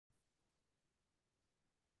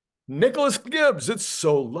Nicholas Gibbs, it's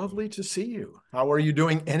so lovely to see you. How are you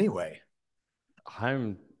doing anyway?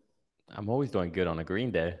 I'm I'm always doing good on a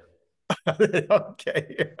green day.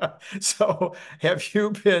 Okay. So, have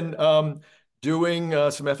you been doing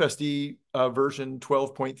some FSD version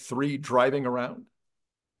 12.3 driving around?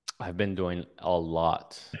 I've been doing a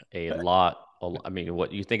lot. I mean,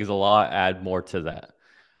 what you think is a lot, add more to that.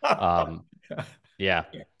 Um, yeah,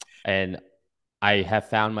 and I have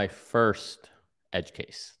found my first edge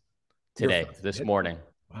case Your today, first this hit. morning.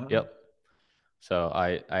 Wow. Yep. So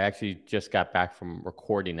I actually just got back from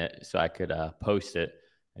recording it so I could post it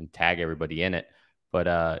and tag everybody in it. But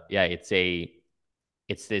yeah, it's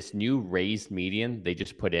this new raised median they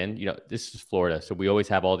just put in. This is Florida, so we always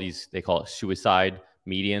have all these. They call it suicide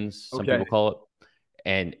medians. Some Okay. people call it,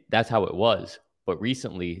 and that's how it was. But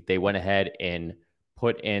recently, they went ahead and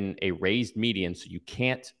put in a raised median, so you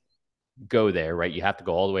can't go there. Right, you have to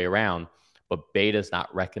go all the way around. But Beta's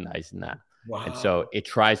not recognizing that, and so Wow. it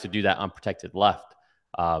tries to do that unprotected left.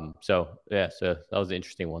 So yeah, so that was an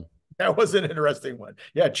interesting one. That was an interesting one.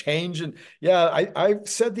 Yeah, change. And yeah, I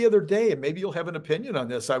said the other day, and maybe you'll have an opinion on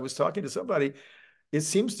this. I was talking to somebody. It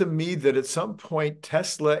seems to me that at some point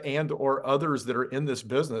Tesla and or others that are in this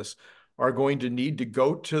business are going to need to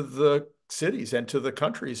go to the cities and to the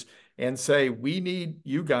countries and say, we need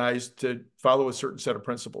you guys to follow a certain set of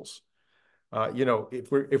principles.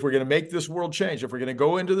 If we're going to make this world change, if we're going to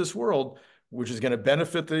go into this world, which is going to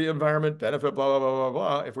benefit the environment, benefit blah blah blah blah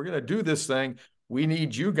blah. If we're going to do this thing, we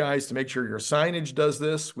need you guys to make sure your signage does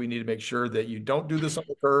this. We need to make sure that you don't do this on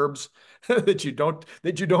the curbs, that you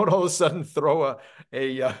don't all of a sudden throw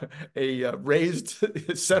a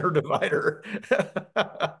raised center divider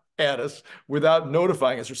at us without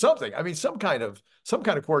notifying us or something. I mean, some kind of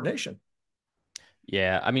coordination.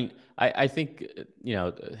 Yeah, I mean, I think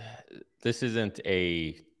this isn't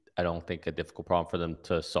I don't think a difficult problem for them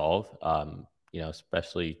to solve.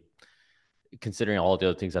 Especially considering all the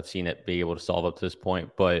other things I've seen it be able to solve up to this point.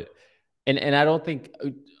 But and I don't think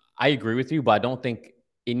I agree with you, but I don't think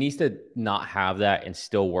it needs to not have that and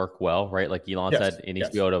still work well, right? Like Elon Yes, said, it needs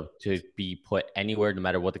to be yes, able to be put anywhere, no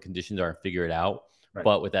matter what the conditions are, and figure it out. right,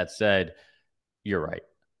 But with that said, you're right.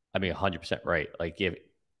 I mean, 100% right. Like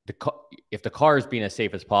if the car is being as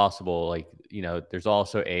safe as possible, like there's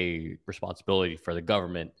also a responsibility for the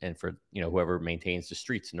government and for whoever maintains the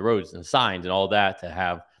streets and the roads and the signs and all that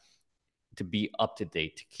to be up to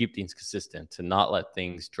date, to keep things consistent, to not let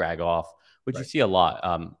things drag off, which you right. see a lot.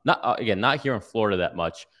 Not again, not here in Florida that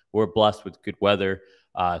much. We're blessed with good weather,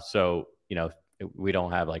 so we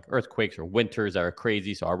don't have like earthquakes or winters that are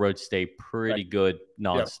crazy. So our roads stay Right. pretty good Yep.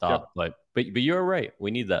 nonstop. Yep. But you're right. We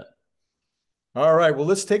need that. All right. Well,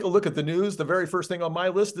 let's take a look at the news. The very first thing on my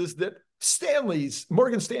list is that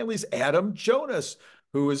Morgan Stanley's Adam Jonas,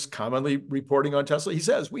 who is commonly reporting on Tesla, he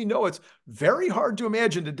says, we know it's very hard to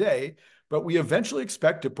imagine today, but we eventually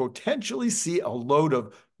expect to potentially see a load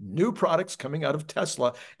of new products coming out of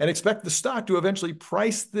Tesla and expect the stock to eventually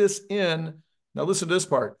price this in. Now, listen to this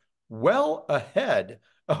part well ahead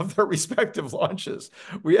of their respective launches.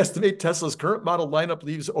 We estimate Tesla's current model lineup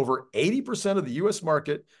leaves over 80% of the US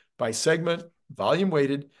market by segment, volume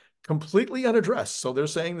weighted, completely unaddressed. So they're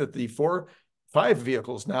saying that the 5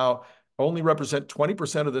 vehicles now only represent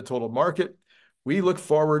 20% of the total market. We look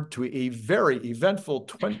forward to a very eventful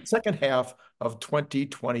second half of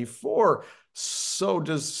 2024. So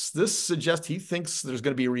does this suggest he thinks there's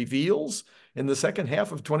going to be reveals in the second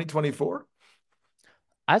half of 2024?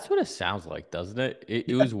 That's what it sounds like, doesn't it?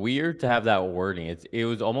 It was weird to have that wording. It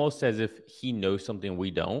was almost as if he knows something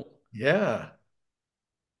we don't. Yeah.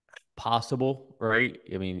 Possible, right?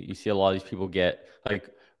 I mean, you see a lot of these people get like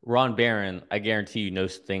Ron Barron. I guarantee you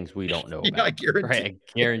knows things we don't know Yeah, I about, right? guarantee. I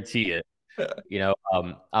guarantee it.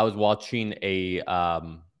 I was watching a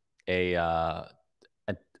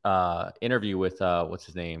interview with what's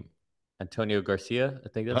his name, Antonio Garcia. I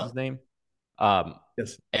think that's Huh? his name. Um,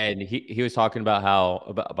 Yes. and he was talking about how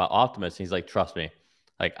about Optimus. And he's like, trust me,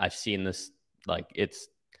 like I've seen this, like it's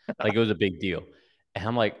like it was a big deal. And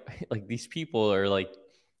I'm like, like these people are like,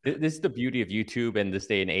 this is the beauty of YouTube and this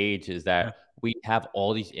day and age is Yeah. that we have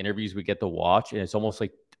all these interviews we get to watch, and it's almost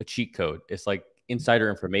like a cheat code. It's like insider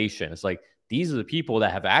information. It's like these are the people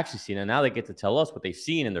that have actually seen it. And now they get to tell us what they've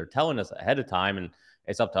seen, and they're telling us ahead of time. And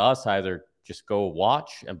it's up to us to either just go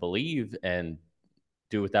watch and believe and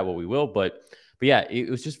do with that what we will. But yeah, it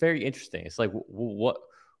was just very interesting. It's like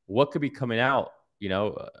what could be coming out?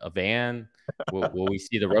 A van. Will we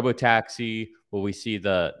see the robo taxi? Will we see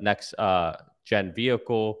the next gen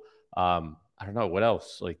vehicle? I don't know what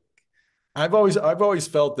else. Like, I've always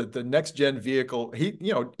felt that the next gen vehicle,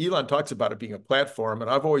 Elon talks about it being a platform, and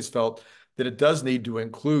I've always felt that it does need to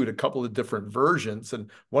include a couple of different versions. And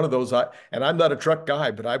one of those, and I'm not a truck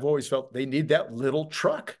guy, but I've always felt they need that little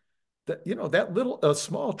truck. That, that little, a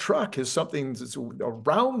small truck is something that's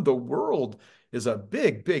around the world is a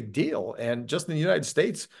big, big deal. And just in the United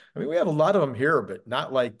States, I mean, we have a lot of them here, but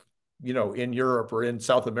not like, in Europe or in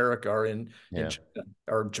South America or in Yeah. China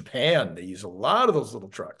or Japan. They use a lot of those little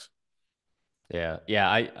trucks. Yeah, yeah,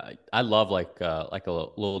 I love like a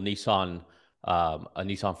little Nissan, a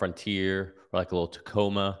Nissan Frontier or like a little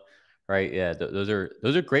Tacoma, right? Yeah, those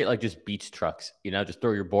are great, like just beach trucks. Just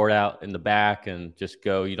throw your board out in the back and just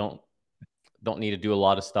go. You don't need to do a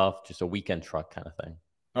lot of stuff. Just a weekend truck kind of thing.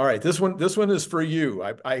 All right, this one is for you.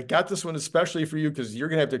 I got this one especially for you because you're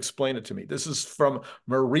gonna have to explain it to me. This is from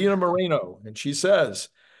Marina Moreno, and she says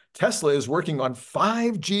Tesla is working on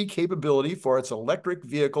 5G capability for its electric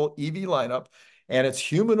vehicle EV lineup and its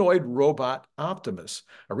humanoid robot Optimus.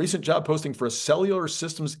 A recent job posting for a cellular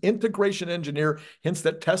systems integration engineer hints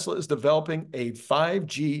that Tesla is developing a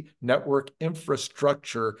 5G network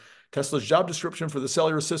infrastructure. Tesla's job description for the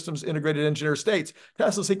cellular systems integrated engineer states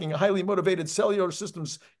Tesla seeking a highly motivated cellular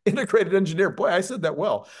systems integrated engineer. Boy, I said that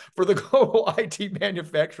well. For the global IT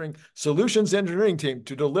manufacturing solutions engineering team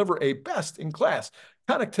to deliver a best in class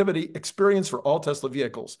connectivity experience for all Tesla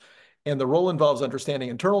vehicles. And the role involves understanding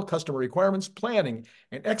internal customer requirements, planning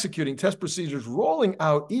and executing test procedures, rolling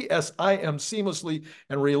out ESIM seamlessly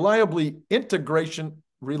and reliable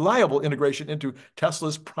integration into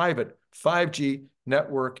Tesla's private 5G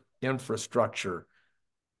network infrastructure.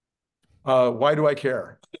 Why do I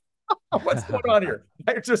care? What's going on here?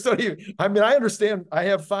 I just don't even, I mean, I understand I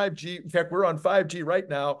have 5G. In fact, we're on 5G right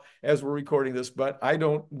now as we're recording this, but I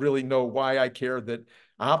don't really know why I care that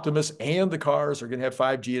Optimus and the cars are going to have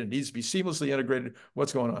 5G and it needs to be seamlessly integrated.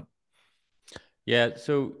 What's going on? Yeah,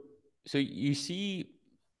 so you see,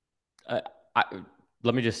 uh, I,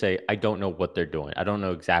 let me just say, I don't know what they're doing. I don't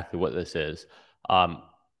know exactly what this is. Um,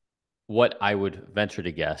 what I would venture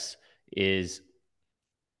to guess is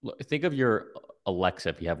think of your Alexa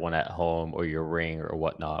if you have one at home or your Ring or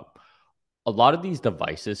whatnot. A lot of these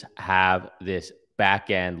devices have this back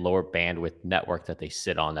end, lower bandwidth network that they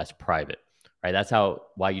sit on that's private, right? That's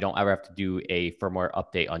why you don't ever have to do a firmware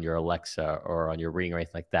update on your Alexa or on your Ring or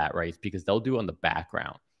anything like that, right? It's because they'll do it on the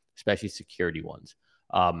background, especially security ones.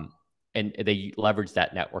 And they leverage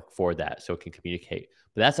that network for that so it can communicate.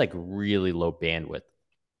 But that's like really low bandwidth.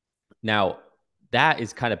 Now, that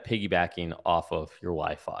is kind of piggybacking off of your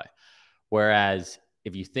Wi Fi. Whereas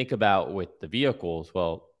if you think about with the vehicles,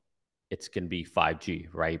 well, it's going to be 5G,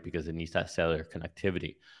 right? Because it needs that cellular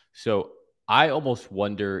connectivity. So I almost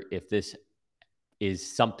wonder if this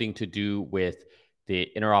is something to do with the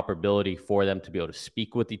interoperability for them to be able to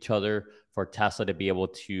speak with each other, for Tesla to be able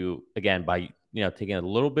to, again, by taking a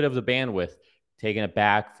little bit of the bandwidth, taking it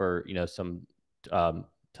back for some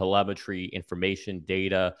telemetry information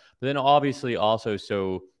data, but then obviously also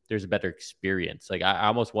so there's a better experience. Like I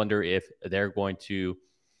almost wonder if they're going to,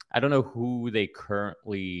 I don't know who they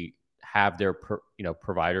currently have their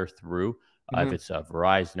provider through, if Mhm. it's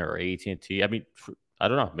Verizon or AT&T. I mean, I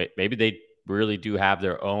don't know. Maybe they really do have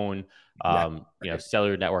their own Yeah.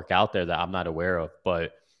 cellular network out there that I'm not aware of,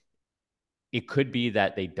 but it could be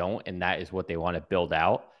that they don't, and that is what they want to build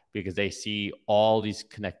out because they see all these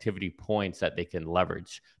connectivity points that they can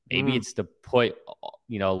leverage. Maybe Mm. it's to put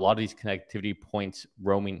a lot of these connectivity points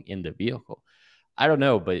roaming in the vehicle. I don't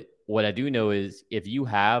know, but what I do know is if you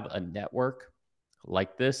have a network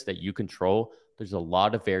like this that you control, there's a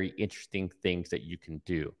lot of very interesting things that you can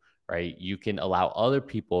do, right? You can allow other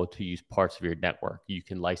people to use parts of your network. You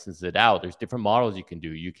can license it out. There's different models you can do.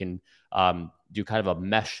 You can do kind of a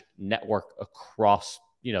mesh network across,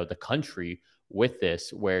 the country with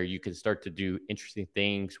this, where you can start to do interesting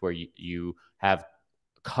things, where you have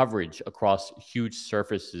coverage across huge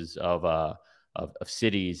surfaces of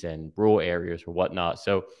cities and rural areas or whatnot.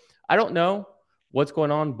 So I don't know what's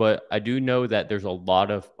going on, but I do know that there's a lot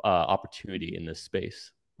of opportunity in this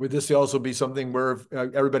space. Would this also be something where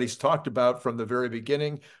everybody's talked about from the very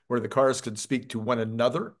beginning, where the cars could speak to one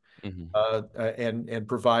another Mhm. and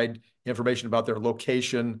provide information about their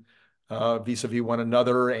location vis-a-vis one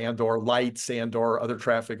another and or lights and or other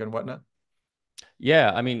traffic and whatnot?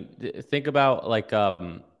 Yeah, I mean, think about like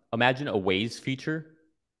imagine a Waze feature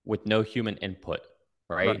with no human input,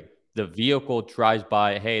 right? Right. The vehicle drives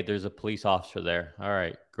by, hey, there's a police officer there. All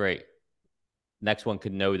right, great. Next one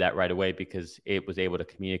could know that right away because it was able to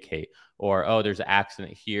communicate. Or, oh, there's an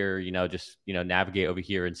accident here, just navigate over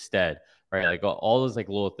here instead, right? Like all those like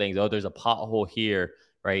little things. Oh, there's a pothole here,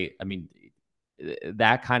 right? I mean,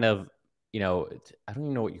 that kind of, I don't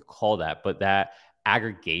even know what you call that, but that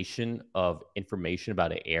aggregation of information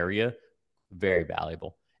about an area very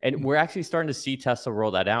valuable. And we're actually starting to see Tesla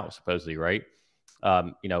roll that out, supposedly, right?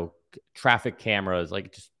 You know, traffic cameras,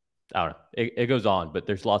 like just, I don't know. It goes on, but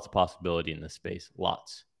there's lots of possibility in this space.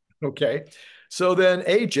 Lots. Okay. So then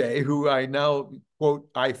AJ, who I now quote,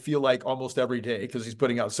 I feel like almost every day because he's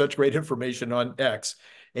putting out such great information on X.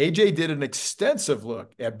 AJ did an extensive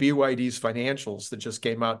look at BYD's financials that just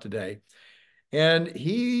came out today. And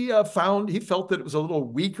he felt that it was a little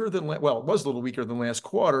weaker than, well, it was a little weaker than last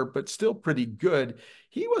quarter, but still pretty good.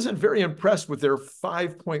 He wasn't very impressed with their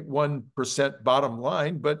 5.1% bottom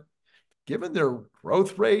line, but given their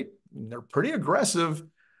growth rate, they're pretty aggressive.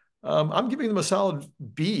 I'm giving them a solid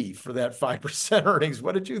B for that 5% earnings.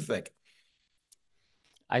 What did you think?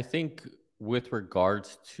 I think with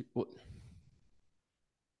regards to,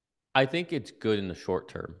 I think it's good in the short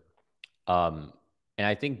term. Um, and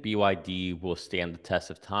I think BYD will stand the test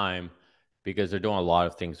of time because they're doing a lot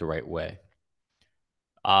of things the right way.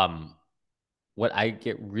 Um, what I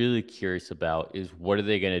get really curious about is what are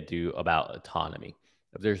they going to do about autonomy?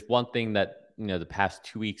 If there's one thing that the past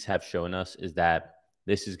 2 weeks have shown us is that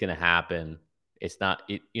this is going to happen. It's not,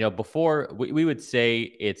 before we would say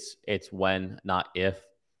it's when, not if.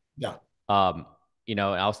 Yeah. Um,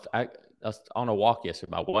 I was on a walk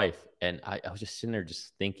yesterday with my wife, and I was just sitting there,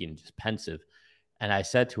 just thinking, just pensive. And I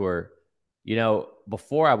said to her,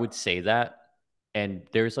 before I would say that, and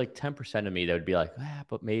there's like 10% of me that would be like,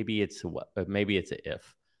 but maybe it's a what, but maybe it's a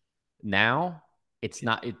if. Now it's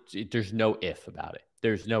not. There's no if about it.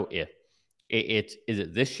 There's no if. It's is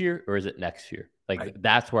it this year or is it next year? Like Right.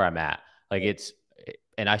 that's where I'm at. Like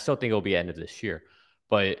and I still think it'll be end of this year.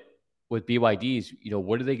 But with BYDs,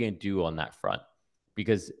 what are they going to do on that front?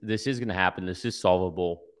 Because this is going to happen. This is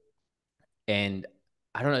solvable, and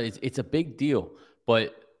I don't know. It's a big deal,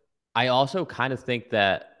 but I also kind of think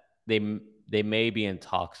that they may be in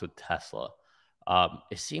talks with Tesla.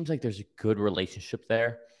 It seems like there's a good relationship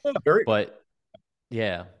there, Yeah, very good. but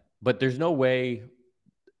yeah, but there's no way.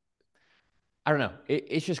 I don't know.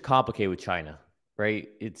 It's just complicated with China, right?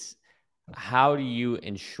 It's how do you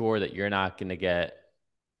ensure that you're not going to get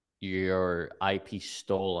your IP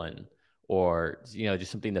stolen or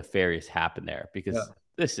just something nefarious happen there? Yeah. Because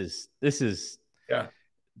this is Yeah.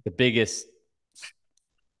 the biggest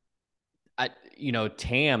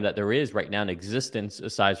TAM that there is right now in existence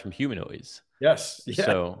aside from humanoids. Yes. Yeah.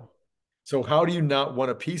 So So how do you not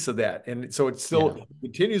want a piece of that? And so yeah, it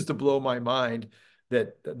continues to blow my mind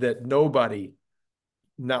that nobody,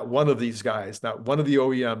 not one of these guys, not one of the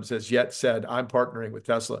OEMs has yet said, I'm partnering with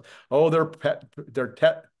Tesla. Oh,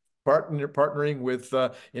 partnering with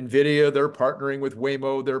NVIDIA. They're partnering with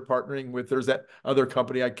Waymo. They're partnering with, there's that other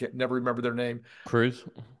company. I can't never remember their name. Cruise,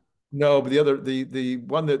 No, but the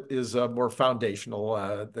one that is more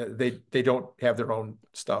foundational. They don't have their own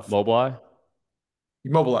stuff. Mobileye.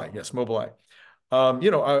 Mobileye, yes, Mobileye.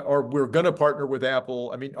 Or we're going to partner with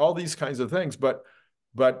Apple. I mean, all these kinds of things, but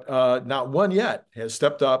not one yet has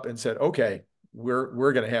stepped up and said, okay,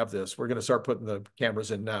 we're going to have this. We're going to start putting the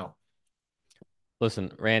cameras in now.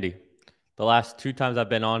 Listen, Randy, the last two times I've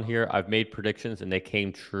been on here, I've made predictions and they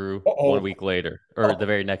came true Oh, 1 week later or the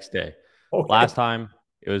very next day. okay. Last time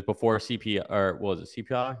it was before CPI or what was it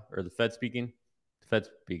CPI or the Fed speaking? The Fed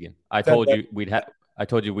speaking. I told you we'd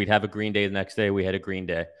have a green day the next day. We had a green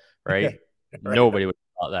day, right? Right. Nobody would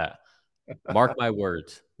have thought that. Mark my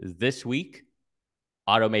words. This week,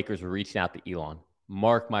 automakers were reaching out to Elon.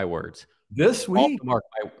 Mark my words. This Also, week.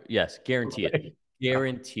 yes, guarantee it. Okay.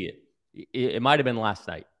 Guarantee it. It might have been last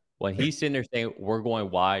night when he's sitting there saying, we're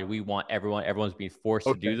going wide. We want everyone's being forced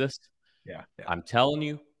to do Okay. this. Yeah. Yeah. I'm telling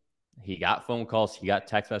you, he got phone calls, he got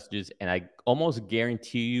text messages, and I almost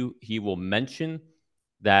guarantee you he will mention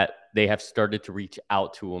that they have started to reach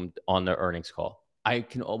out to him on their earnings call. I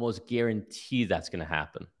can almost guarantee that's going to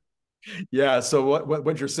happen. Yeah. So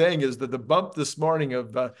what you're saying is that the bump this morning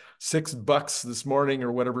of $6 this morning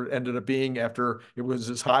or whatever it ended up being after it was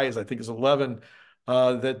as high as I think is 11,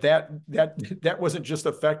 that wasn't just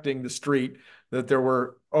affecting the street, that there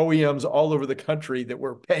were OEMs all over the country that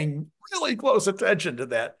were paying really close attention to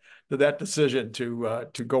that decision to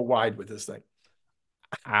go wide with this thing.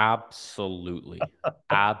 Absolutely.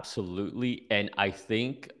 Absolutely. And I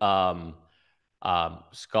think Scott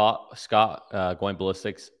going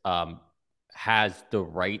ballistics has the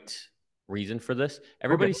right reason for this. Okay.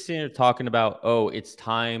 Everybody's sitting there talking about, oh, it's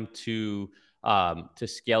time to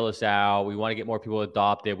scale this out. We want to get more people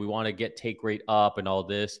adopted. We want to get take rate up and all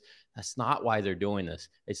this. That's not why they're doing this.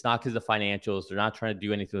 It's not because of the financials. They're not trying to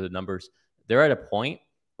do anything with the numbers. They're at a point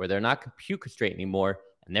where they're not compute constrained anymore,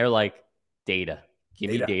 and they're like, data. Give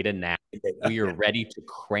me Data. data now. Data. We are ready to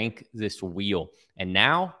crank this wheel. And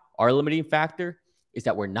now our limiting factor is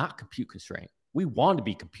that we're not compute constrained. We want to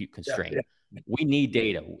be compute constrained. Yeah. We need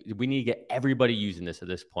data. We need to get everybody using this at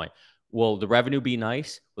this point. Will the revenue be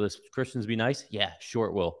nice? Will the subscriptions be nice? Yeah, sure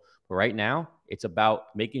it will. But right now, it's about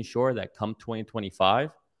making sure that come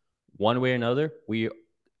 2025, one way or another,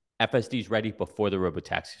 FSD is ready before the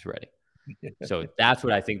robotaxi is ready. So that's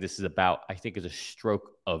what I think this is about. I think is a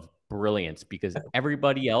stroke of brilliance because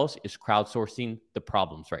everybody else is crowdsourcing the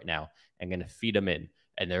problems right now and going to feed them in,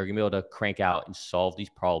 and they're going to be able to crank out and solve these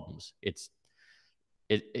problems.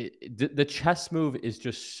 The chess move is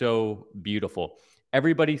just so beautiful.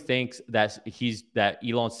 Everybody thinks that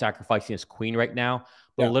Elon's sacrificing his queen right now,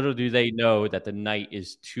 but Yeah. little do they know that the knight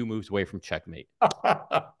is 2 moves away from checkmate.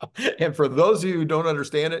 And for those of you who don't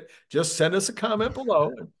understand it, just send us a comment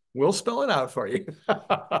below. We'll spell it out for you.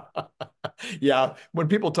 Yeah, when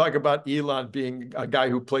people talk about Elon being a guy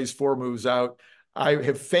who plays 4 moves out, I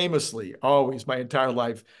have famously always my entire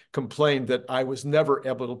life complained that I was never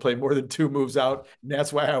able to play more than 2 moves out. And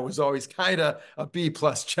that's why I was always kind of a B+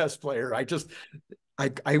 chess player. I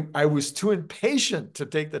was too impatient to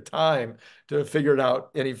take the time to figure it out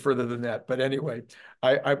any further than that. But anyway,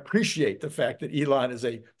 I appreciate the fact that Elon is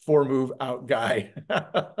a 4 move out guy.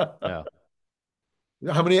 Yeah.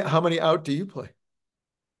 How many out do you play?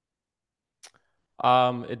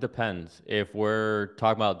 It depends. If we're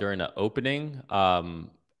talking about during the opening,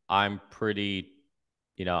 I'm pretty,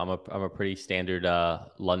 I'm a pretty standard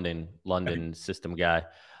London system guy.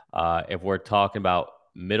 If we're talking about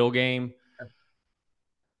middle game,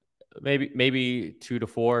 maybe 2 to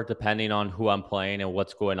 4, depending on who I'm playing and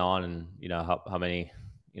what's going on, and how many,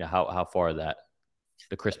 how far that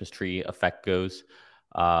the Christmas tree effect goes.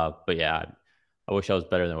 But yeah, I wish I was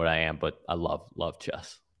better than what I am, but I love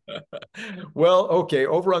chess. Well, okay.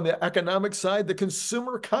 Over on the economic side, the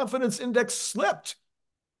consumer confidence index slipped.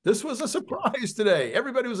 This was a surprise today.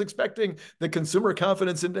 Everybody was expecting the consumer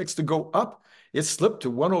confidence index to go up. It slipped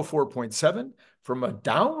to 104.7 from a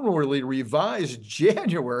downwardly revised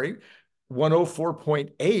January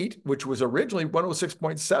 104.8, which was originally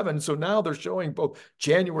 106.7. So now they're showing both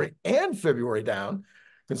January and February down.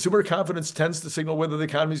 Consumer confidence tends to signal whether the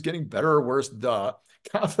economy is getting better or worse. Duh.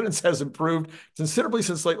 Confidence has improved considerably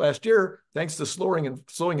since late last year, thanks to slowing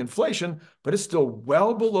inflation, but it's still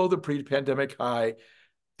well below the pre-pandemic high.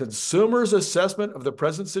 Consumers' assessment of the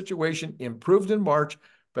present situation improved in March,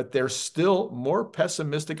 but they're still more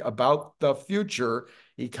pessimistic about the future.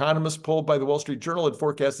 Economists polled by the Wall Street Journal had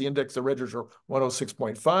forecast the index to register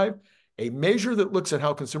 106.5. A measure that looks at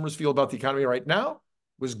how consumers feel about the economy right now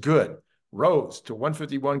was good, rose to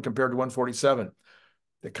 151 compared to 147.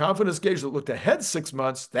 The confidence gauge that looked ahead 6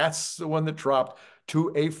 months, that's the one that dropped to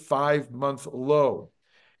a 5-month low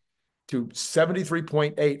to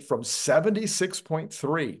 73.8 from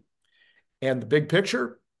 76.3. And the big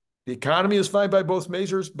picture, the economy is fine by both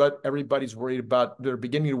measures, but everybody's they're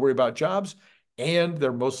beginning to worry about jobs, and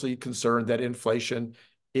they're mostly concerned that inflation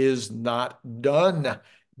is not done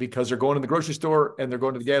because they're going to the grocery store and they're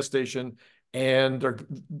going to the gas station and they're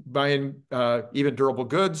buying even durable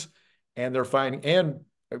goods, and they're finding, and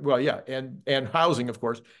well, yeah, and housing, of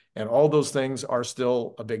course, and all those things are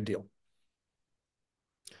still a big deal.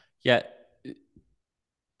 Yeah.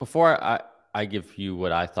 Before I give you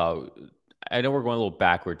what I thought, I know we're going a little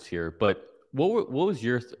backwards here, but what was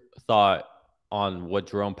your thought on what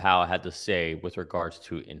Jerome Powell had to say with regards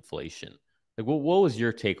to inflation? Like, what was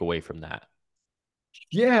your takeaway from that?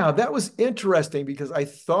 Yeah, that was interesting because I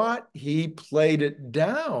thought he played it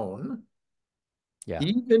down, Yeah.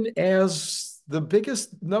 even as the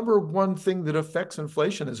biggest number one thing that affects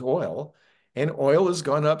inflation is oil. And oil has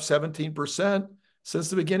gone up 17% since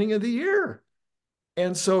the beginning of the year.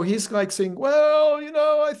 And so he's like saying, well,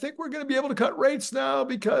 I think we're going to be able to cut rates now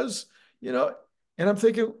because, and I'm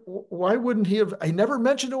thinking, why wouldn't he have? I never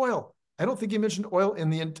mentioned oil. I don't think he mentioned oil in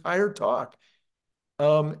the entire talk.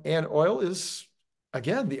 And oil is,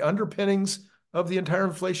 again, the underpinnings of the entire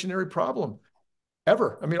inflationary problem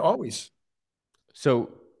ever. I mean, always.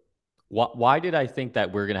 So why did I think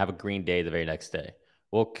that we're going to have a green day the very next day?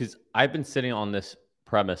 Well, because I've been sitting on this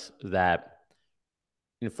premise that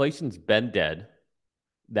inflation's been dead,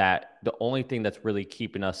 that the only thing that's really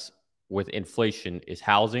keeping us with inflation is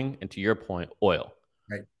housing, and to your point, oil.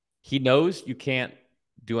 Right. He knows you can't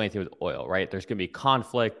do anything with oil, right? There's going to be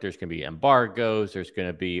conflict, there's going to be embargoes, there's going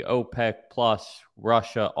to be OPEC plus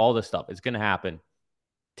Russia, all this stuff. It's going to happen.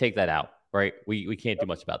 Take that out, right? We can't do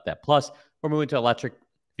much about that. Plus, we're moving to electric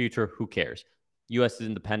future. Who cares? U.S. is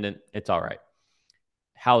independent. It's all right.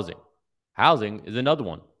 Housing. Housing is another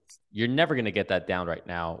one. You're never going to get that down right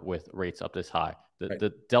now with rates up this high. The Right.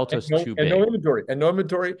 the delta is too And no big. inventory, and no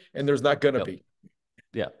inventory, and there's not going to Yep. be.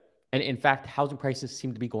 Yeah. And in fact, housing prices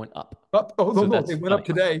seem to be going up. Up. Oh, no, So no, they that's went up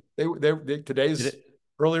funny. today. Did Today's it?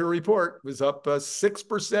 earlier report was up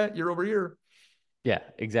 6% year over year. Yeah,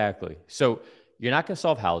 exactly. So you're not going to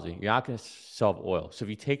solve housing. You're not going to solve oil. So if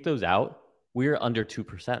you take those out, we're under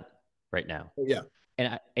 2% right now. Oh, yeah.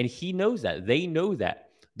 And he knows that. They know that.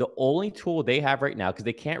 The only tool they have right now, because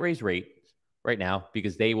they can't raise rates right now,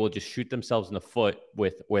 because they will just shoot themselves in the foot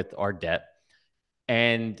with our debt.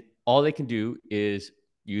 And all they can do is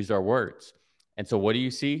use our words. And so what do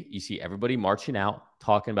you see? You see everybody marching out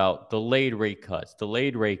talking about delayed rate cuts,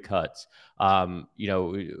 delayed rate cuts.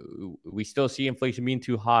 We still see inflation being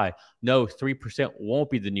too high. No, 3% won't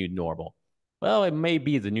be the new normal. Well, it may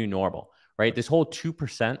be the new normal, right? This whole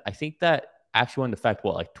 2%, I think that actually went into effect,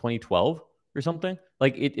 what, like 2012 or something?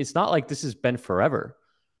 Like it's not like this has been forever,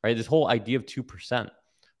 right? This whole idea of 2%. Right.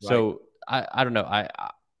 So I don't know.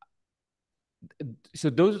 So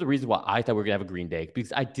those are the reasons why I thought we were gonna have a Green Day,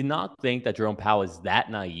 because I did not think that Jerome Powell is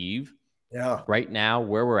that naive Yeah. right now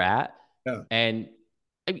where we're at. Yeah. And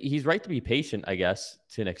I mean, he's right to be patient, I guess,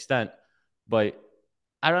 to an extent, but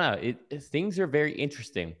I don't know. Things are very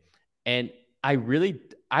interesting, and I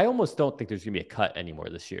almost don't think there's gonna be a cut anymore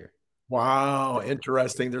this year. Wow.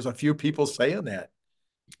 Interesting. There's a few people saying that.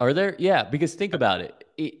 Are there? Yeah, because think about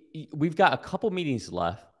we've got a couple meetings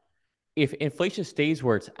left. If inflation stays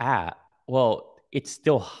where it's at, well, it's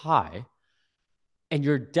still high. And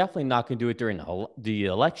you're definitely not going to do it during the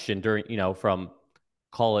election, during, from,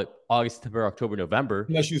 call it August, September, October, November.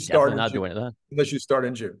 Unless you start Definitely in not June. doing it then. Unless you start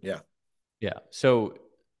in June. Yeah. Yeah. So,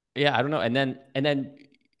 yeah, I don't know. And then,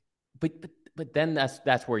 but then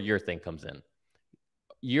that's where your thing comes in.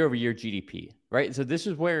 Year over year GDP, right? So this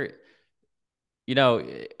is where,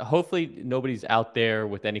 hopefully nobody's out there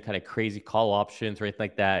with any kind of crazy call options or anything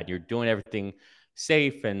like that. You're doing everything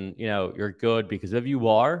safe, and you're good, because if you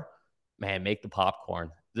are, man, make the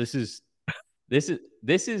popcorn. This is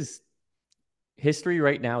history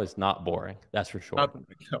right now is not boring. That's for sure.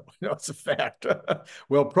 No, no, it's a fact.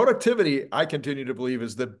 Well, productivity, I continue to believe,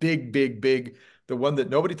 is the big, big, big, the one that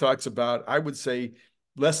nobody talks about. I would say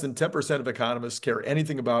less than 10% of economists care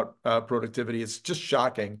anything about productivity. It's just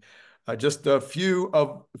shocking. Just a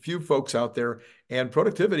few folks out there, and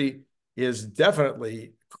productivity is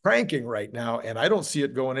definitely cranking right now, and I don't see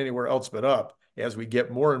it going anywhere else but up as we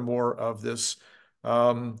get more and more of this,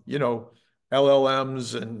 um, you know,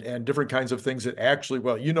 LLMs and different kinds of things that actually,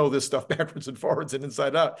 well, this stuff backwards and forwards and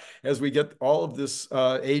inside out. As we get all of this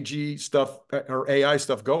AG stuff or AI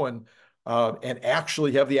stuff going, and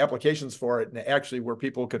actually have the applications for it, and actually where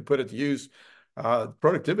people can put it to use,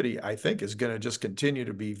 productivity, I think, is going to just continue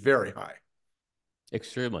to be very high.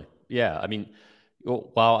 Extremely. Yeah. I mean,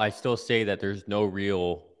 while I still say that there's no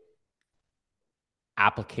real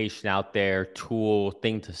application out there, tool,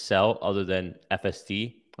 thing to sell other than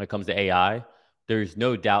FSD when it comes to AI, there's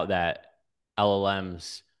no doubt that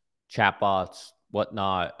LLMs, chatbots,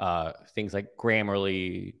 whatnot, things like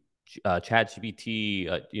Grammarly, ChatGPT,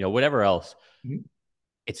 whatever else, Mhm.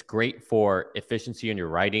 it's great for efficiency in your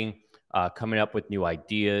writing, coming up with new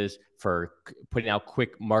ideas, for putting out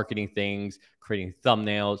quick marketing things, creating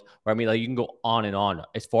thumbnails. Or I mean, like, you can go on and on.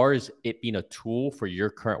 As far as it being a tool for your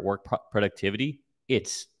current work productivity,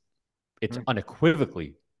 it's Mhm.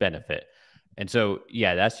 unequivocally benefit. And so,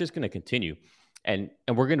 yeah, that's just going to continue, and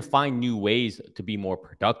we're going to find new ways to be more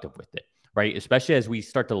productive with it, right? Especially as we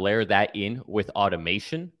start to layer that in with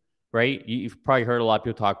automation, right? You've probably heard a lot of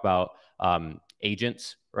people talk about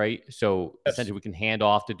agents, right? So Yes. essentially, we can hand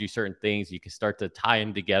off to do certain things. You can start to tie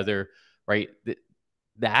them together, right?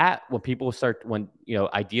 That when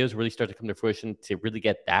ideas really start to come to fruition, to really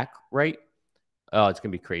get that right, oh, it's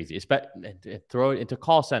gonna be crazy. Throw it into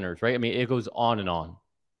call centers, right? I mean, it goes on and on.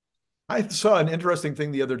 I saw an interesting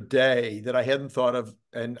thing the other day that I hadn't thought of,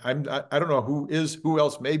 and I don't know who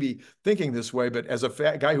else may be thinking this way, but as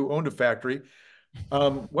a guy who owned a factory,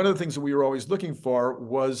 one of the things that we were always looking for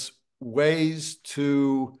was ways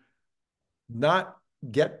to not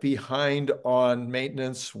get behind on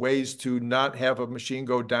maintenance, ways to not have a machine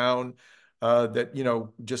go down, that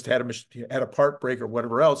just had a part break or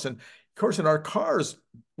whatever else. And of course, in our cars,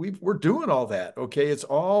 we're doing all that. Okay, it's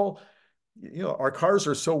all, our cars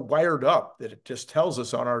are so wired up that it just tells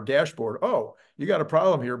us on our dashboard, oh, you got a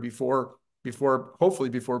problem here hopefully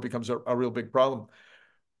before it becomes a real big problem.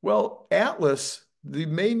 Well, Atlas, the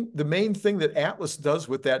main thing that Atlas does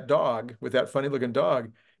with that dog, with that funny looking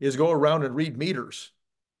dog, is go around and read meters.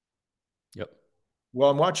 Yep. Well,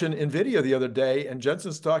 I'm watching NVIDIA the other day, and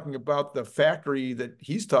Jensen's talking about the factory that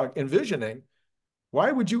he's envisioning.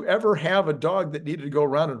 Why would you ever have a dog that needed to go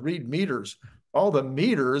around and read meters? All the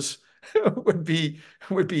meters would be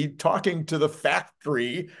would be talking to the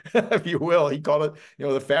factory, if you will. He called it,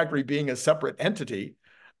 the factory being a separate entity,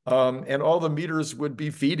 and all the meters would be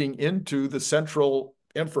feeding into the central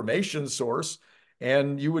information source,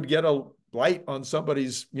 and you would get a light on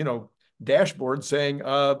somebody's, dashboard saying,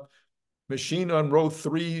 machine on row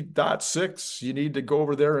 3.6, you need to go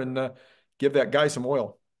over there and give that guy some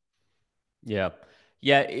oil. Yeah.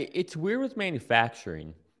 Yeah. It's weird with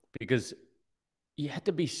manufacturing because you have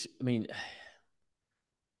to be, I mean,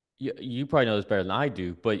 you probably know this better than I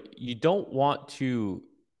do, but you don't want to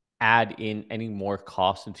add in any more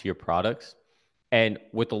cost into your products. And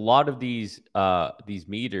with a lot of these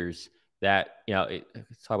meters that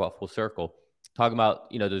let's talk about full circle, talking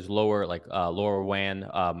about those lower like lower WAN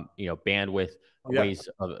bandwidth Oh, yeah. ways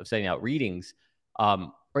of sending out readings,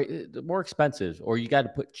 right? They're more expensive, or you got to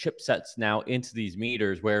put chipsets now into these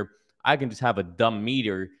meters where I can just have a dumb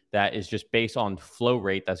meter that is just based on flow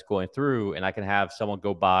rate that's going through, and I can have someone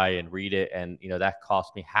go by and read it, and that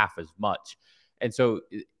costs me half as much. And so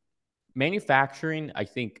manufacturing, I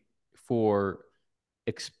think, for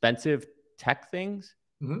expensive tech things,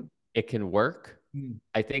 Mm-hmm. it can work. Mm-hmm.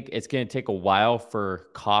 I think it's going to take a while for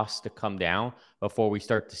costs to come down before we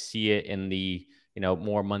start to see it in the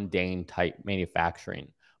more mundane type manufacturing.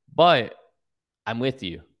 But I'm with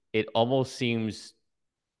you. It almost seems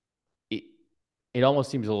it, it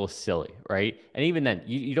almost seems a little silly, right? And even then,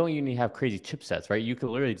 you don't even have crazy chipsets, right? You could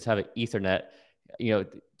literally just have an Ethernet. You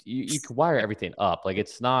could wire everything up. Like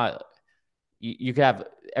it's not. You could have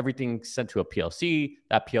everything sent to a PLC.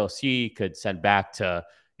 That PLC could send back to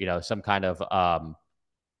some kind of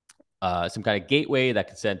gateway that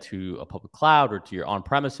could send to a public cloud or to your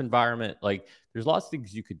on-premise environment. Like there's lots of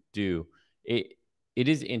things you could do. It it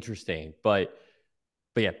is interesting, but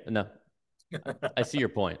yeah, no, I see your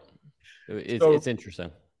point. It's So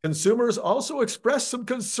interesting. consumers also expressed some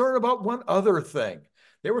concern about one other thing.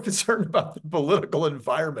 They were concerned about the political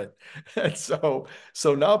environment. And so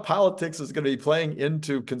now politics is going to be playing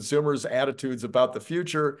into consumers' attitudes about the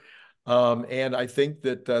future. And I think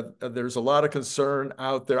that there's a lot of concern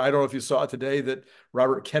out there. I don't know if you saw today that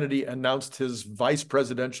Robert Kennedy announced his vice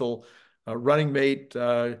presidential running mate.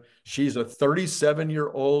 She's a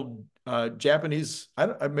 37-year-old Japanese,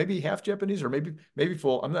 maybe half Japanese or maybe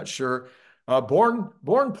full. I'm not sure. Born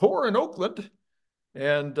poor in Oakland,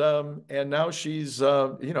 and now she's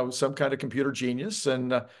some kind of computer genius,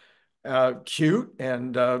 and cute,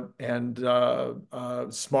 and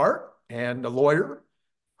smart, and a lawyer.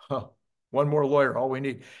 Huh. One more lawyer, all we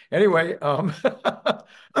need. Anyway, but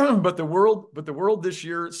the world this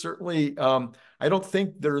year certainly, I don't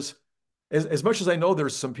think there's, as much as I know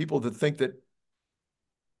there's some people that think that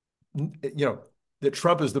you know that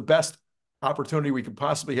Trump is the best opportunity we could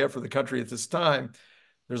possibly have for the country at this time.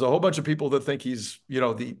 There's a whole bunch of people that think he's,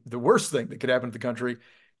 the worst thing that could happen to the country.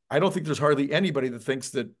 I don't think there's hardly anybody that thinks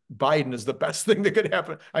that Biden is the best thing that could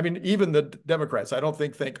happen. I mean, even the Democrats, I don't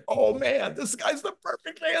think, oh man, this guy's the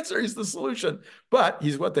perfect answer. He's the solution, but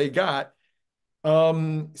he's what they got.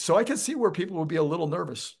 So I can see where people would be a little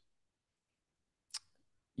nervous.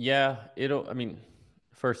 Yeah, it'll. I mean,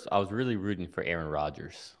 first, I was really rooting for Aaron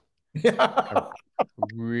Rodgers. I Yeah.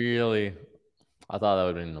 really, I thought that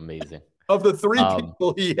would have been amazing. Of the three Um,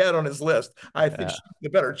 people he had on his list, I think yeah. she's the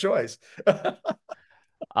better choice.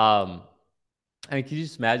 Um, I mean, can you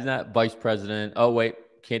just imagine that vice president? Oh wait,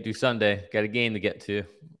 can't do Sunday. Got a game to get to.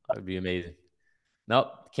 That would be amazing.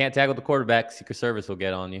 Nope, can't tackle the quarterback. Secret Service will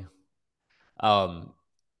get on you. Um,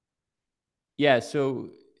 yeah.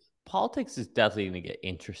 So politics is definitely going to get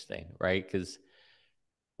interesting, right? Because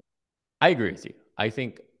I agree with you. I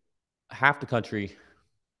think half the country,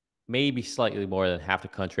 maybe slightly more than half the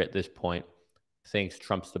country at this point, thinks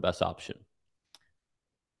Trump's the best option.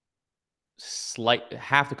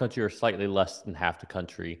 Half the country, or slightly less than half the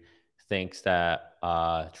country, thinks that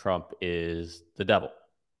Trump is the devil.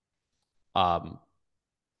 Um,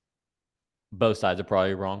 both sides are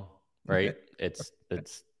probably wrong, right? It's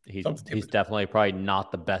he's Stupid. definitely probably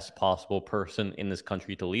not the best possible person in this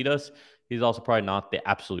country to lead us. He's also probably not the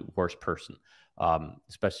absolute worst person,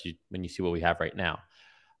 especially when you see what we have right now.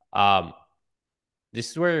 Um, this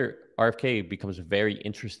is where RFK becomes very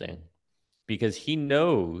interesting because he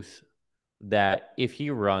knows that if he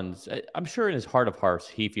runs, I'm sure in his heart of hearts,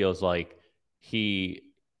 he feels like he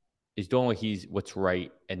is doing what's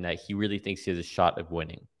right and that he really thinks he has a shot of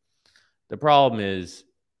winning. The problem is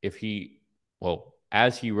if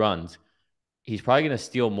as he runs, he's probably going to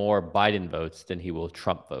steal more Biden votes than he will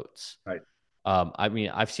Trump votes. Right. I mean,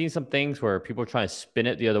 I've seen some things where people are trying to spin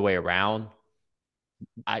it the other way around.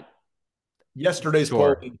 I Yesterday's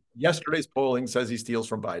Sure. polling, yesterday's polling says he steals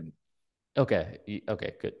from Biden. Okay,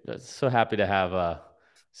 good. So happy to have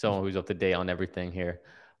someone who's up to date on everything here.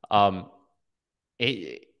 Um,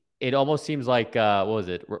 it it almost seems like what was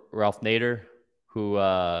it, Ralph Nader, who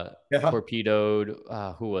Yeah. torpedoed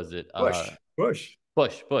who was it,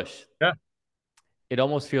 Bush. Bush. Yeah. It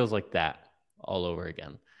almost feels like that all over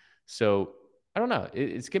again. So I don't know.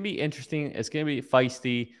 It's gonna be interesting. It's gonna be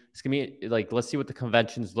feisty. It's gonna be like, let's see what the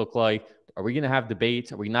conventions look like. Are we gonna have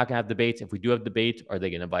debates? Are we not gonna have debates? If we do have debates, are they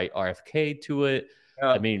gonna invite RFK to it?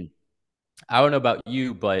 I Yeah. mean, I don't know about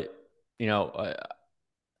you, but you know,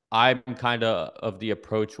 I'm kind of the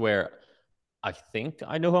approach where I think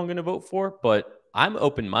I know who I'm going to vote for, but I'm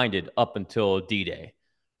open minded up until D-Day,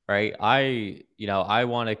 right? I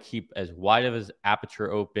want to keep as wide of as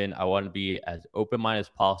aperture open. I want to be as open minded as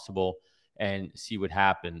possible and see what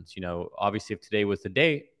happens. Obviously, if today was the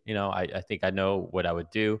day, I think I know what I would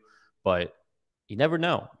do, but you never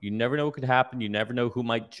know. You never know what could happen. You never know who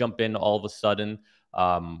might jump in all of a sudden,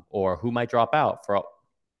 or who might drop out.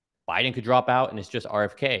 Biden could drop out and it's just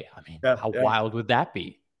RFK. I mean, Yeah. how Yeah. wild would that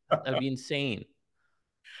be? That'd be insane.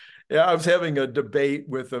 Yeah. I was having a debate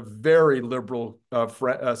with a very liberal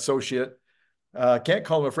associate. Can't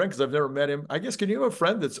call him a friend because I've never met him. I guess, can you have a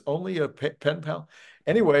friend that's only a pen pal?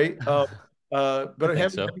 Anyway, I but I'm think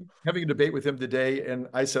having, so. having a debate with him today. And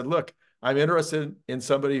I said, look, I'm interested in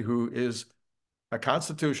somebody who is a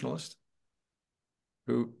constitutionalist,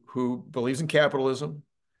 who believes in capitalism,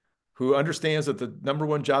 who understands that the number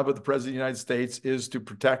one job of the president of the United States is to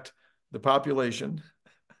protect the population,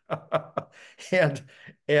 and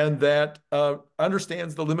that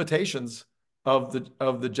understands the limitations of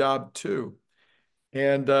the job too.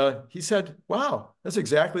 And he said, "Wow, that's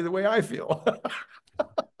exactly the way I feel."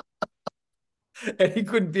 And he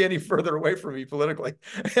couldn't be any further away from me politically.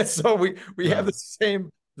 And so we have No,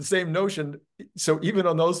 the same notion. So even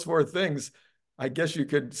on those four things, I guess you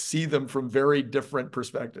could see them from very different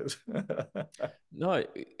perspectives. no,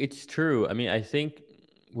 it's true. I mean, I think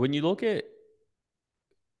when you look at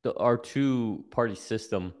our two party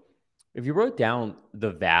system, if you wrote down the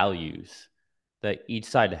values that each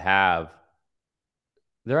side have,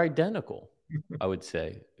 they're identical. I would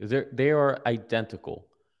say they are identical.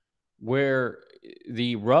 Where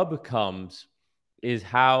the rub comes is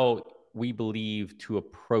how we believe to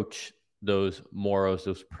approach those morals,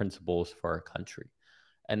 those principles for our country.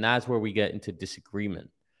 And that's where we get into disagreement,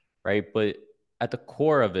 right? But at the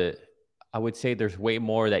core of it, I would say there's way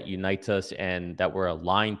more that unites us and that we're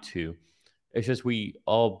aligned to. It's just we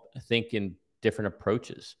all think in different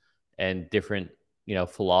approaches and different,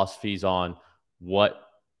 philosophies on what,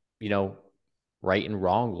 you know, right and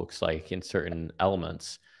wrong looks like in certain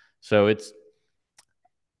elements. So it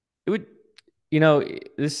would,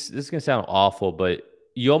 this is gonna sound awful, but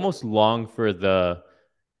you almost long for the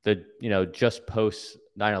just post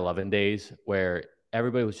 9/11 days where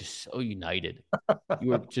everybody was just so united. You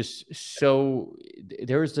were just so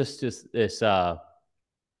there was just this I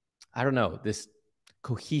don't know, this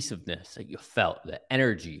cohesiveness that you felt, the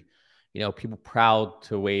energy. People proud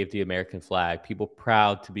to wave the American flag, people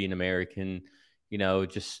proud to be an American.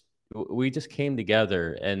 Just we just came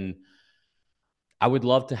together, and I would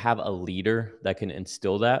love to have a leader that can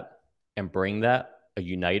instill that and bring that, a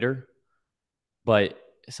uniter. But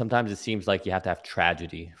sometimes it seems like you have to have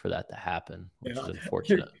tragedy for that to happen, which is Yeah.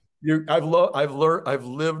 You, unfortunate. I've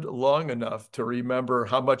lived long enough to remember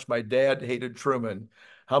how much my dad hated Truman,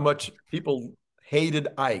 how much people hated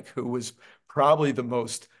Ike, who was probably the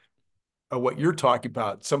most what you're talking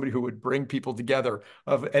about, somebody who would bring people together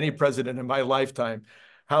of any president in my lifetime.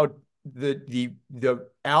 How the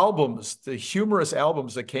albums, the humorous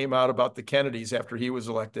albums that came out about the Kennedys after he was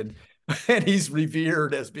elected, and he's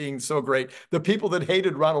revered as being so great. The people that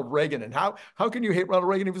hated Ronald Reagan, and how can you hate Ronald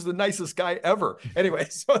Reagan? He was the nicest guy ever. Anyway,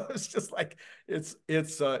 so it's just like there's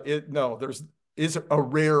is a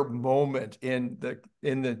rare moment in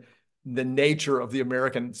the nature of the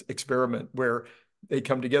American experiment where they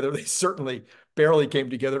come together. They certainly barely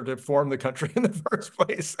came together to form the country in the first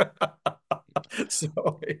place.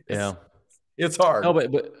 So Yeah. it's No,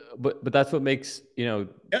 hard. but that's what makes, Yeah.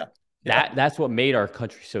 Yeah. that's what made our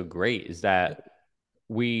country so great, is that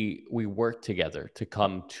we work together to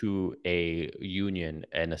come to a union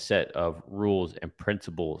and a set of rules and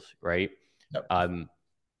principles, right? Yep. Um,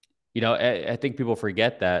 I think people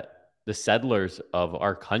forget that the settlers of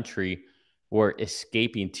our country were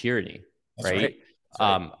escaping tyranny, That's right. right?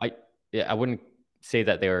 That's right. I wouldn't say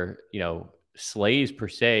that they were, slaves per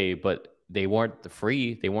se, but they weren't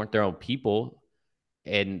free. They weren't their own people,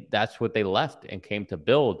 and that's what they left and came to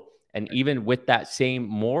build. And even with that same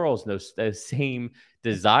morals, those same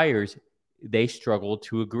desires, they struggled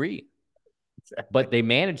to agree, Exactly. but they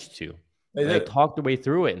managed to. They They did. talked their way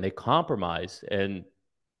through it and they compromised. And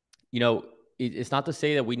you know, it's not to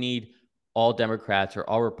say that we need all Democrats or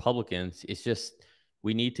all Republicans. It's just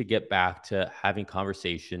we need to get back to having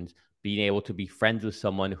conversations, being able to be friends with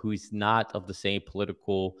someone who's not of the same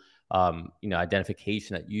political,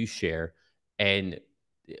 identification that you share, and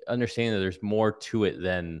understanding that there's more to it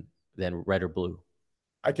than red or blue.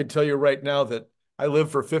 I can tell you right now that I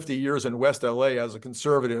lived for 50 years in West LA as a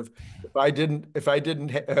conservative. If I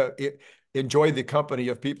didn't enjoy the company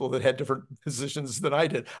of people that had different positions than I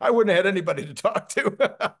did, I wouldn't have had anybody to talk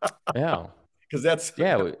to. Yeah, Because that's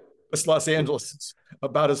yeah, West Los Angeles is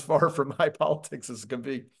about as far from my politics as it can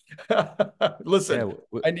be. yeah. Listen,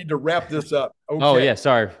 I need to wrap this up. Oh Okay. yeah,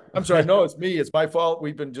 sorry. I'm sorry. No, it's me. It's my fault.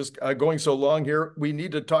 We've been just going so long here. We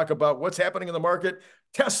need to talk about what's happening in the market.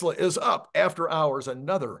 Tesla is up after hours,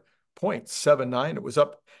 another 0.79. It was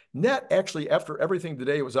up net, actually, after everything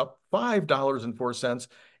today, it was up $5.04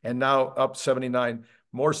 and now up 79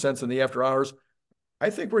 more cents in the after hours. I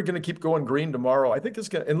think we're going to keep going green tomorrow. I think it's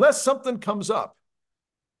going to, unless something comes up,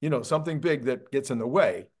 something big that gets in the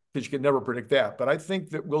way, because you can never predict that. But I think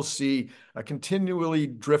that we'll see a continually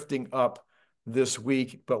drifting up this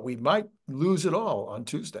week, but we might lose it all on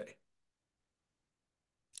Tuesday.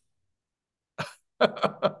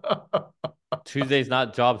 Tuesday's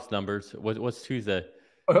not jobs numbers. What's Tuesday?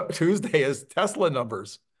 Tuesday is Tesla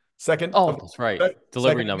numbers. Second Oh, of that's right.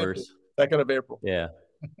 Delivery second of April. numbers. Second of April. Yeah.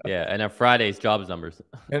 Yeah. And then Friday's jobs numbers.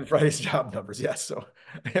 And Friday's job numbers. Yes. So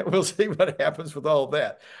we'll see what happens with all of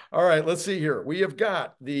that. All right, let's see here. We have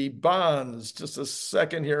got the bonds. Just a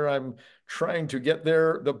second here. I'm trying to get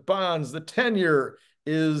there. The bonds, the 10-year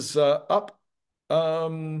is up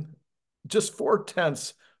just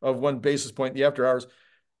 0.4 of 1 basis point in the after hours.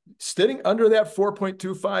 Sitting under that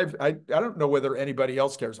 4.25, I don't know whether anybody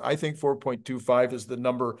else cares. I think 4.25 is the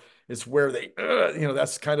number. It's where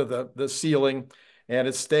that's kind of the ceiling. And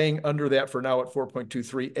it's staying under that for now at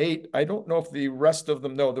 4.238. I don't know if the rest of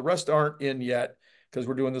them, no, the rest aren't in yet because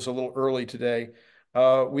we're doing this a little early today.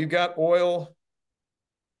 We've got oil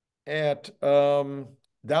at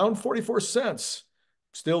down 44 cents,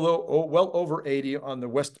 still though, well over 80 on the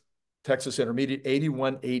West Texas Intermediate,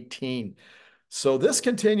 81.18. So this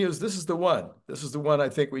continues. This is the one. This is the one I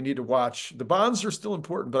think we need to watch. The bonds are still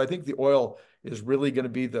important, but I think the oil is really going to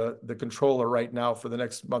be the controller right now for the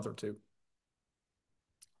next month or two.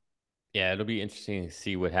 Yeah, it'll be interesting to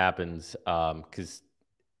see what happens because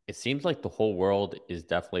it seems like the whole world is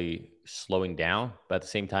definitely slowing down. But at the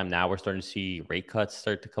same time, now we're starting to see rate cuts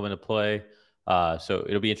start to come into play. So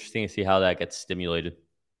it'll be interesting to see how that gets stimulated.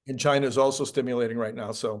 And China is also stimulating right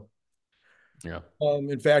now. So Yeah.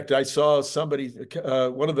 in fact, I saw somebody,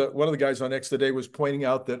 one of the guys on X today was pointing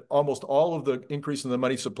out that almost all of the increase in the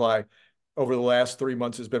money supply over the last 3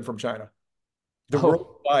 months has been from China. The Oh,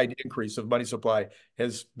 worldwide increase of money supply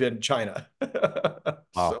has been China. So,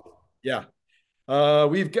 wow. yeah.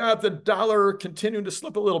 We've got the dollar continuing to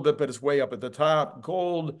slip a little bit, but it's way up at the top.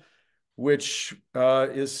 Gold, which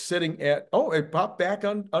is sitting at, it popped back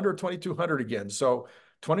on under 2,200 again. So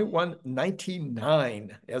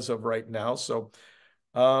 21.99 as of right now. So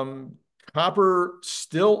um, copper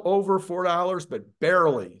still over $4, but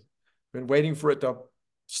barely. Been waiting for it to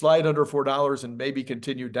slide under $4 and maybe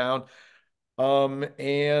continue down.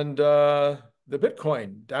 And the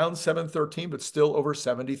Bitcoin down 713, but still over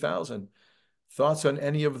 70,000. Thoughts on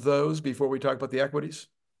any of those before we talk about the equities?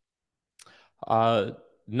 Uh,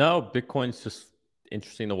 no, Bitcoin's just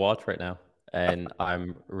interesting to watch right now. And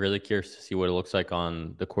I'm really curious to see what it looks like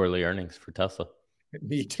on the quarterly earnings for Tesla.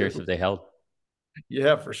 Me Curious too. if they held.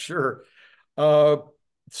 Yeah, for sure. Uh,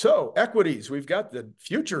 so equities, we've got the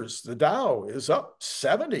futures. The Dow is up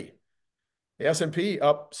 70. The S&P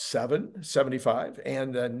up 775,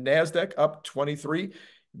 and the NASDAQ up 23.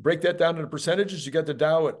 Break that down into percentages. You got the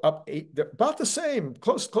Dow at up 8, about the same,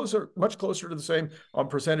 closer, much closer to the same on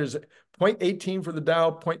percentages. 0.18 for the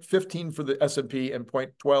Dow, 0.15 for the S&P, and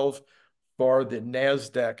 0.12 for the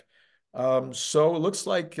NASDAQ. So it looks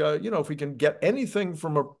like, if we can get anything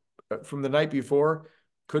from the night before,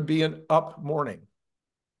 could be an up morning.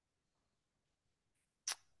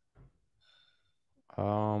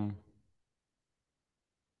 Um,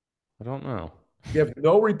 I don't know. We have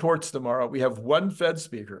no reports tomorrow. We have one Fed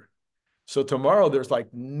speaker. So tomorrow there's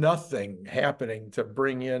like nothing happening to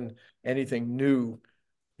bring in anything new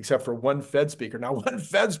except for one Fed speaker. Now, one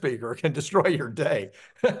Fed speaker can destroy your day.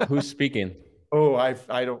 Who's speaking? I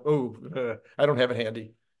don't have it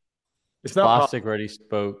handy. It's not Powell. Bostic already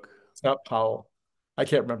spoke. It's not Powell. I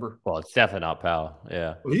can't remember. Well, it's definitely not Powell.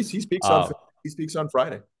 Yeah. Well, he speaks Uh, on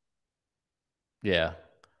Friday. yeah.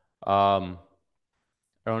 Um,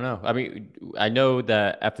 I don't know. I mean, I know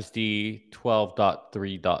that FSD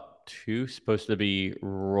 12.3.2 is supposed to be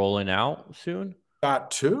rolling out soon.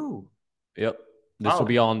 Got two. Yep. This will Wow.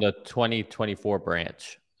 be on the 2024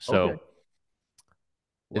 branch. Okay. So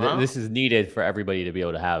Wow. this is needed for everybody to be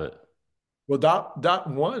able to have it. Well, dot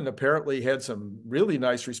one apparently had some really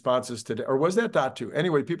nice responses today, or was that dot two?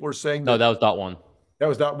 Anyway, people were saying No, that that was dot one. that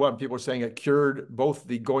was dot one. People were saying it cured both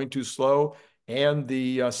the going too slow and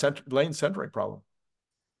the lane centering problem.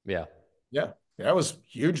 Yeah. Yeah, that was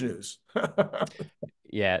huge news.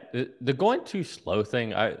 Yeah. The going too slow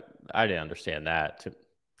thing, I didn't understand that.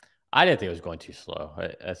 I didn't think it was going too slow.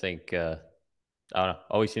 I think I don't know,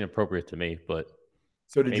 always seemed appropriate to me, but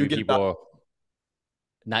So did you maybe get dot? people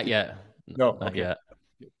not yet. No. Not Okay. yet.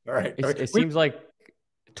 All right. All right. It seems like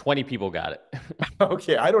 20 people got it.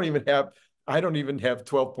 Okay. I don't even have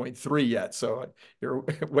 12.3 yet. So you're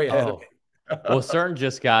way ahead of Oh, well, me. Cern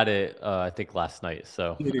just got it, I think last night.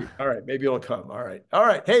 So, All right, maybe it'll come. All right. All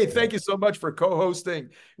right. Hey, yeah. thank you so much for co-hosting.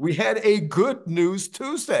 We had a good news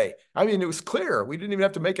Tuesday. I mean, it was clear. We didn't even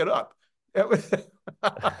have to make it up.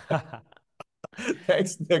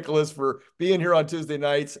 Thanks, Nicholas, for being here on Tuesday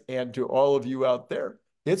nights. And to all of you out there,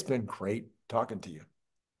 it's been great talking to you.